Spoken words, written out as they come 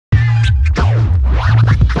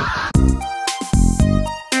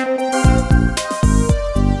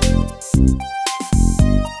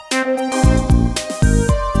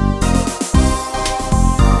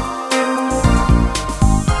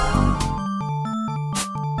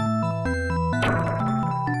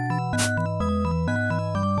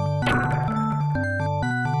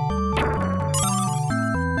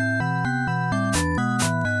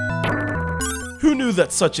knew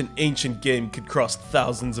that such an ancient game could cross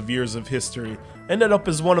thousands of years of history and end up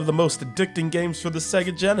as one of the most addicting games for the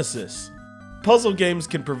Sega Genesis. Puzzle games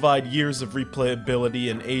can provide years of replayability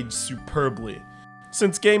and age superbly,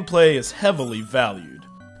 since gameplay is heavily valued.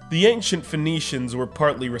 The ancient Phoenicians were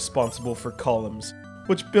partly responsible for columns,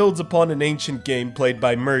 which builds upon an ancient game played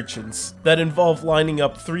by merchants that involve lining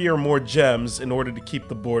up 3 or more gems in order to keep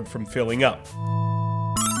the board from filling up.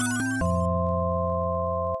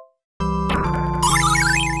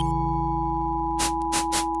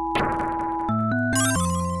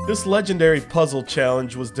 This legendary puzzle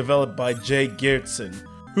challenge was developed by Jay Geertsen,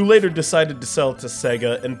 who later decided to sell it to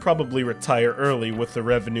Sega and probably retire early with the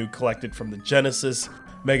revenue collected from the Genesis,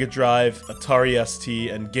 Mega Drive, Atari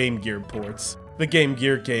ST, and Game Gear ports, the Game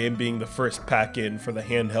Gear game being the first pack-in for the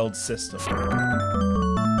handheld system.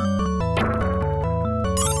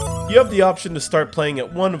 You have the option to start playing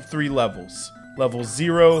at one of 3 levels, levels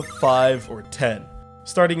 0, 5, or 10.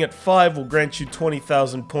 Starting at 5 will grant you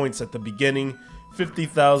 20,000 points at the beginning,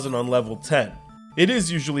 50,000 on level 10. It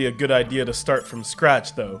is usually a good idea to start from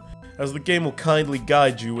scratch though, as the game will kindly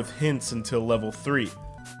guide you with hints until level 3.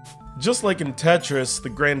 Just like in Tetris, the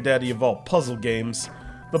granddaddy of all puzzle games,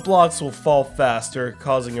 the blocks will fall faster,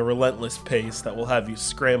 causing a relentless pace that will have you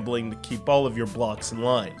scrambling to keep all of your blocks in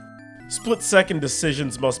line. Split-second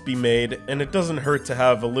decisions must be made, and it doesn't hurt to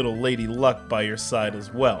have a little lady luck by your side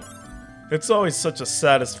as well. It's always such a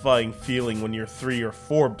satisfying feeling when your 3 or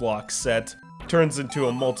 4 block set turns into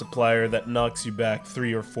a multiplier that knocks you back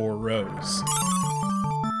 3 or 4 rows.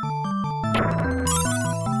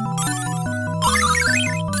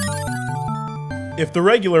 If the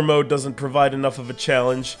regular mode doesn't provide enough of a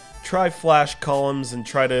challenge, try flash columns and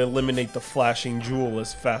try to eliminate the flashing jewel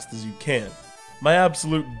as fast as you can. My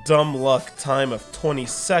absolute dumb luck time of 20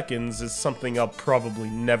 seconds is something I'll probably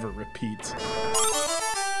never repeat.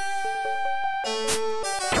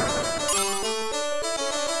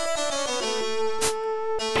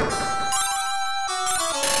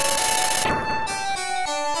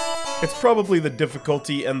 It's probably the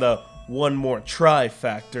difficulty and the one more try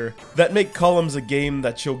factor that make columns a game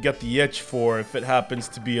that you'll get the itch for if it happens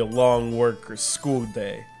to be a long work or school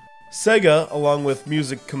day. Sega, along with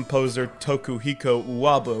music composer Tokuhiko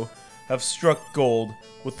Uwabo, have struck gold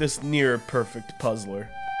with this near-perfect puzzler.